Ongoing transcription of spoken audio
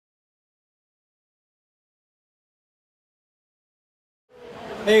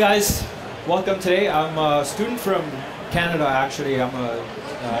Hey guys, welcome today. I'm a student from Canada actually.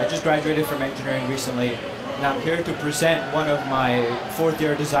 I just graduated from engineering recently, and I'm here to present one of my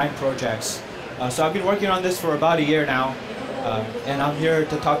fourth-year design projects. So I've been working on this for about a year now, and I'm here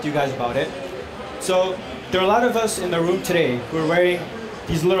to talk to you guys about it. So there are a lot of us in the room today who are wearing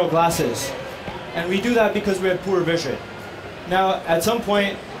these little glasses, and we do that because we have poor vision. Now, at some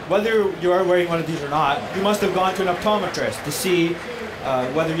point, whether you are wearing one of these or not, you must have gone to an optometrist to see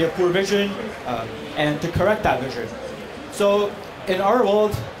whether you have poor vision and to correct that vision. So in our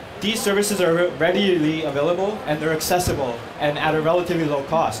world, these services are readily available and they're accessible and at a relatively low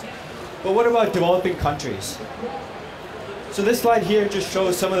cost. But what about developing countries? So this slide here just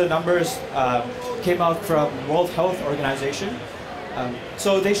shows some of the numbers came out from World Health Organization.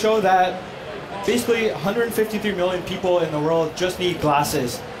 So they show that basically 153 million people in the world just need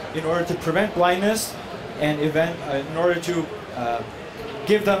glasses in order to prevent blindness and in order to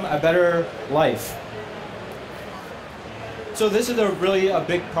give them a better life. So this is really a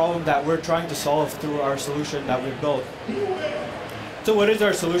big problem that we're trying to solve through our solution that we've built. So what is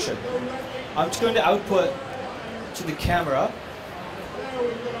our solution? I'm just going to output to the camera.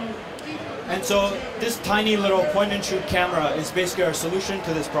 And so this tiny little point and shoot camera is basically our solution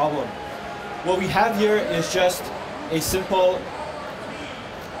to this problem. What we have here is just a simple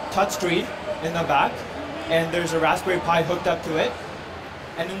touchscreen in the back, and there's a Raspberry Pi hooked up to it.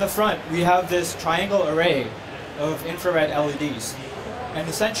 And in the front, we have this triangle array of infrared LEDs. And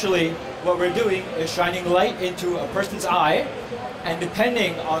essentially, what we're doing is shining light into a person's eye, and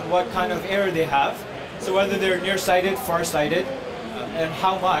depending on what kind of error they have, so whether they're nearsighted, farsighted, and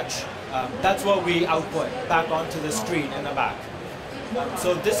how much, that's what we output back onto the screen in the back.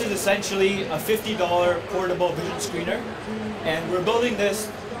 So this is essentially a $50 portable vision screener, and we're building this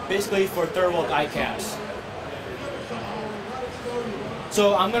basically for third-world eye camps.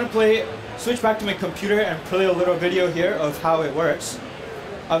 So I'm going to switch back to my computer and play a little video here of how it works.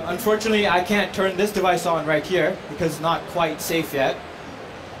 Unfortunately, I can't turn this device on right here because it's not quite safe yet.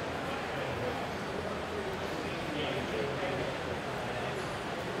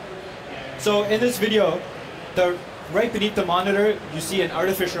 So in this video, right beneath the monitor, you see an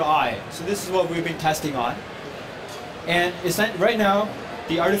artificial eye. So this is what we've been testing on. And right now,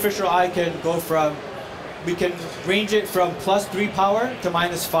 the artificial eye can go from, we can range it from +3 power to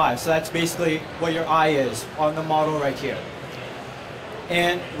 -5. So that's basically what your eye is on the model right here.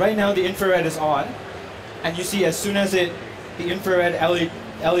 And right now the infrared is on. And you see as soon as the infrared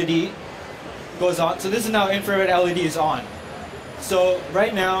LED goes on, so this is now infrared LED is on. So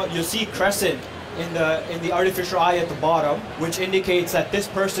right now you'll see crescent in the artificial eye at the bottom, which indicates that this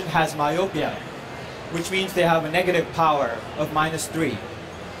person has myopia, which means they have a negative power of -3.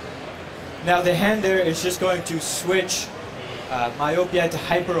 Now the hand there is just going to switch myopia to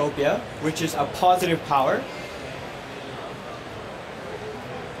hyperopia, which is a positive power.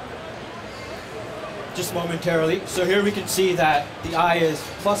 Just momentarily. So here we can see that the eye is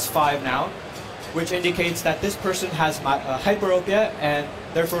 +5 now, which indicates that this person has hyperopia and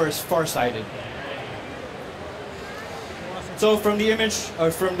therefore is farsighted. So from the image,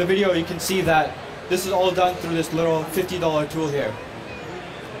 or from the video, you can see that this is all done through this little $50 tool here.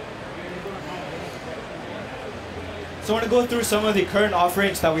 So I want to go through some of the current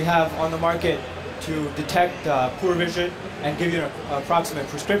offerings that we have on the market to detect poor vision and give you an approximate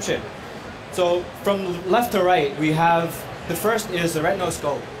prescription. So from left to right, we have, the first is the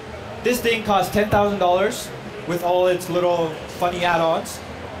Retinoscope. This thing costs $10,000 with all its little funny add-ons,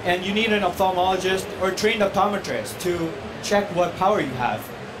 and you need an ophthalmologist or trained optometrist to check what power you have.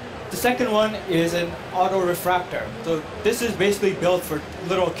 The second one is an auto refractor. So this is basically built for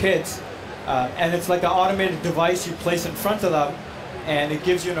little kids. And it's like an automated device you place in front of them, and it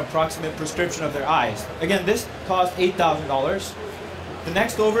gives you an approximate prescription of their eyes. Again, this costs $8,000. The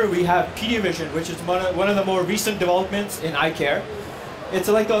next over, we have PD Vision, which is one of the more recent developments in eye care. It's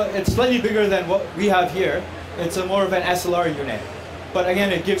slightly bigger than what we have here. It's more of an SLR unit. But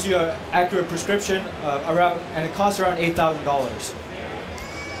again, it gives you an accurate prescription and it costs around $8,000.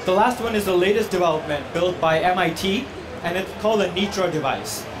 The last one is the latest development built by MIT, and it's called a Etrog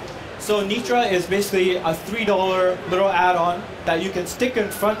Device. So Nitra is basically a $3 little add-on that you can stick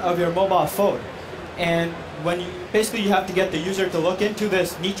in front of your mobile phone. And basically you have to get the user to look into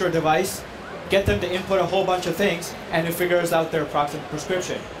this Nitra device, get them to input a whole bunch of things, and it figures out their approximate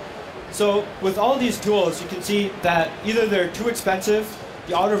prescription. So with all these tools, you can see that either they're too expensive,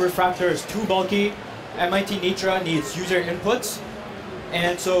 the auto refractor is too bulky, MIT Nitra needs user inputs.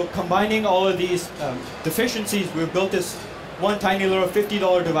 And so combining all of these deficiencies, we've built this one tiny little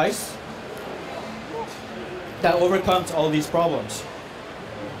 $50 device that overcomes all these problems.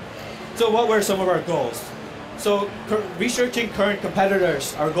 So what were some of our goals? So researching current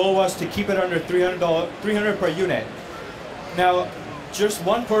competitors, our goal was to keep it under $300 per unit. Now, just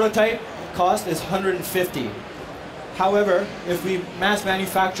one prototype cost is $150. However, if we mass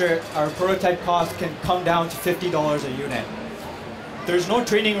manufacture, our prototype cost can come down to $50 a unit. There's no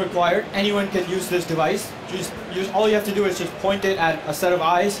training required. Anyone can use this device. All you have to do is just point it at a set of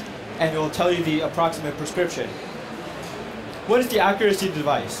eyes, and it will tell you the approximate prescription. What is the accuracy of the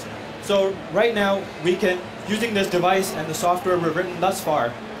device? So right now, we can, using this device and the software we've written thus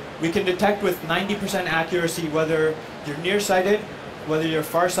far, we can detect with 90% accuracy whether you're nearsighted, whether you're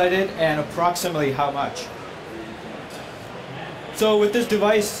farsighted, and approximately how much. So with this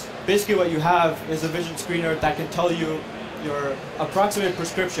device, basically what you have is a vision screener that can tell you your approximate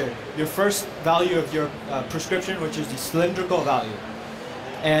prescription, your first value of your prescription, which is the cylindrical value.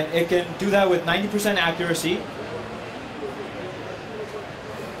 And it can do that with 90% accuracy.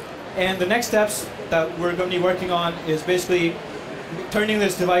 And the next steps that we're going to be working on is basically turning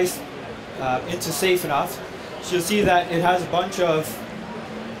this device into safe enough. So you'll see that it has a bunch of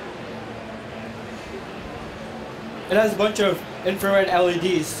infrared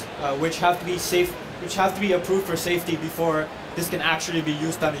LEDs which have to be safe, which have to be approved for safety before this can actually be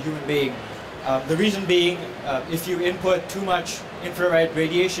used on a human being. The reason being, if you input too much infrared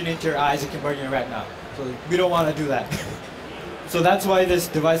radiation into your eyes, it can burn your retina. So we don't want to do that. So that's why this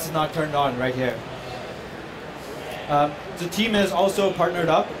device is not turned on right here. The team has also partnered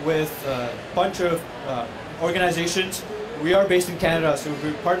up with a bunch of organizations. We are based in Canada, so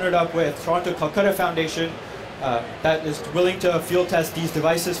we've partnered up with Toronto Calcutta Foundation that is willing to field test these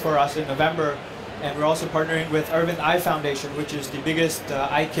devices for us in November. And we're also partnering with Arvind Eye Foundation, which is the biggest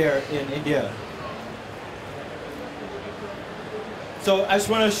eye care in India. So I just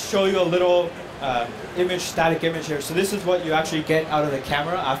want to show you a little static image here. So this is what you actually get out of the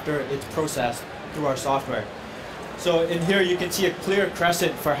camera after it's processed through our software. So in here you can see a clear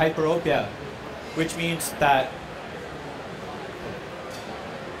crescent for hyperopia, which means that,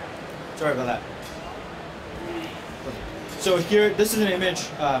 sorry about that. So here, this is an image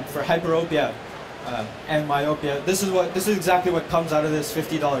for hyperopia and myopia. This is exactly what comes out of this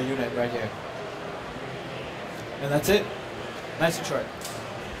 $50 unit right here. And that's it. Nice and short.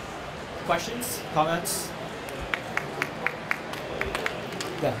 Questions? Comments?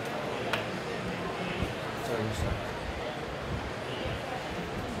 Yeah. Sorry.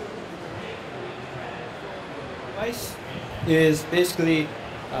 Device is basically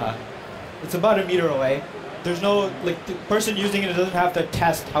it's about a meter away. There's no, like, the person using it doesn't have to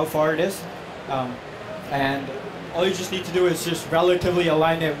test how far it is, and all you just need to do is just relatively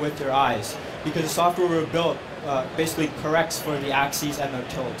align it with your eyes, because the software we built basically corrects for the axes and the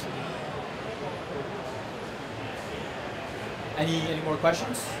tilt. Any more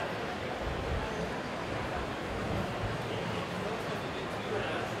questions?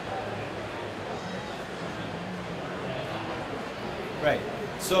 Right.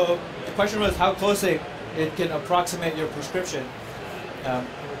 So the question was how close it can approximate your prescription.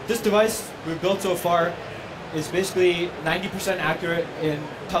 This device we've built so far is basically 90% accurate in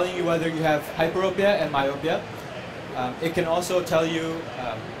telling you whether you have hyperopia and myopia. It can also tell you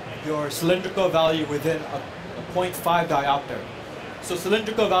your cylindrical value within a 0.5 diopter. So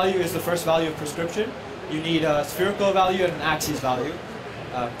cylindrical value is the first value of prescription. You need a spherical value and an axis value.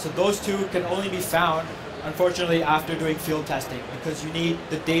 So those two can only be found, unfortunately, after doing field testing, because you need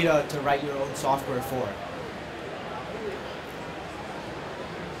the data to write your own software for it.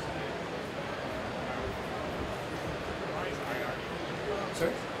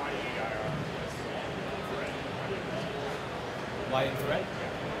 Sir? Why infrared?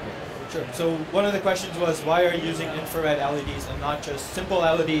 Sure. So one of the questions was, why are you using infrared LEDs and not just simple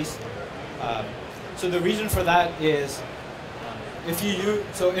LEDs? So the reason for that is, if you use,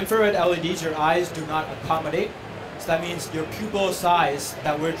 so infrared LEDs, your eyes do not accommodate. So that means your pupil size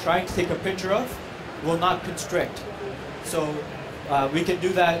that we're trying to take a picture of will not constrict. So we can do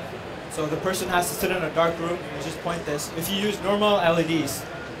that. So the person has to sit in a dark room, and you just point this. If you use normal LEDs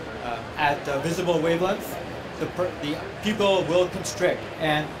at visible wavelength, the pupil will constrict.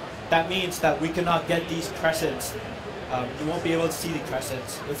 And that means that we cannot get these crescents. You won't be able to see the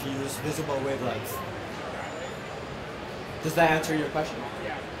crescents if you use visible wavelength. Does that answer your question?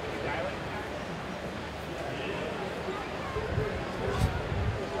 Yeah.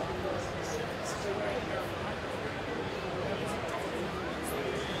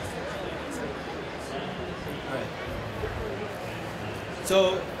 Right.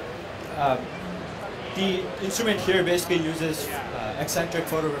 So the instrument here basically uses eccentric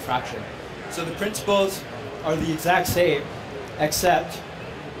photorefraction. So the principles are the exact same, except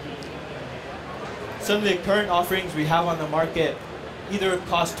some of the current offerings we have on the market either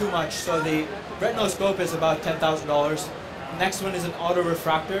cost too much. So the Retinoscope is about $10,000. The next one is an auto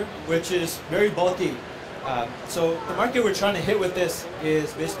refractor, which is very bulky. So the market we're trying to hit with this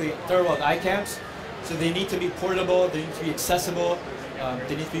is basically third-world eye camps. So they need to be portable, they need to be accessible,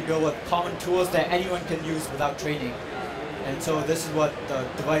 they need to be built with common tools that anyone can use without training. And so this is what the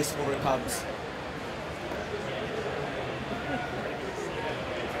device overcomes.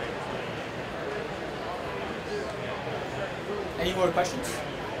 Any more questions?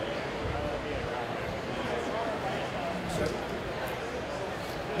 Sir?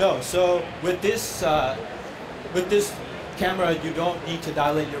 No. So with this camera, you don't need to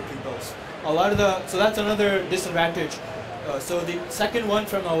dilate your pupils. So that's another disadvantage. So the second one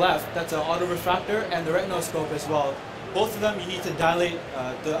from the left, that's an auto refractor, and the Retinoscope as well. Both of them you need to dilate.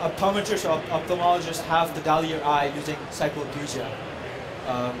 The optometrist or ophthalmologist have to dilate your eye using cyclopesia.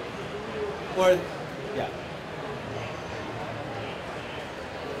 Yeah.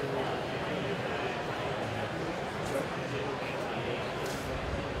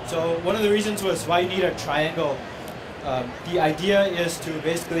 So one of the reasons was why you need a triangle. The idea is to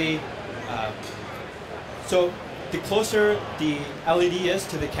basically, so the closer the LED is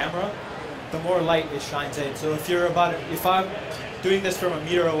to the camera, the more light it shines in. So if I'm doing this from a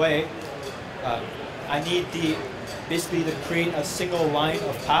meter away, I need basically to create a single line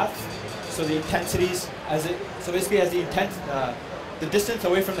of path. So the intensities, so basically as the distance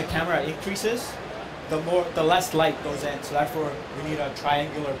away from the camera increases, the less light goes in. So therefore, we need a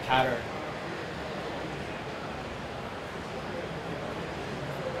triangular pattern.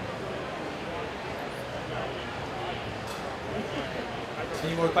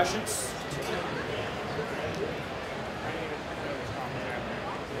 Any more questions?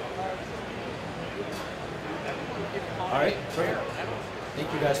 All right, great.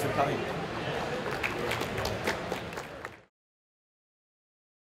 Thank you guys for coming.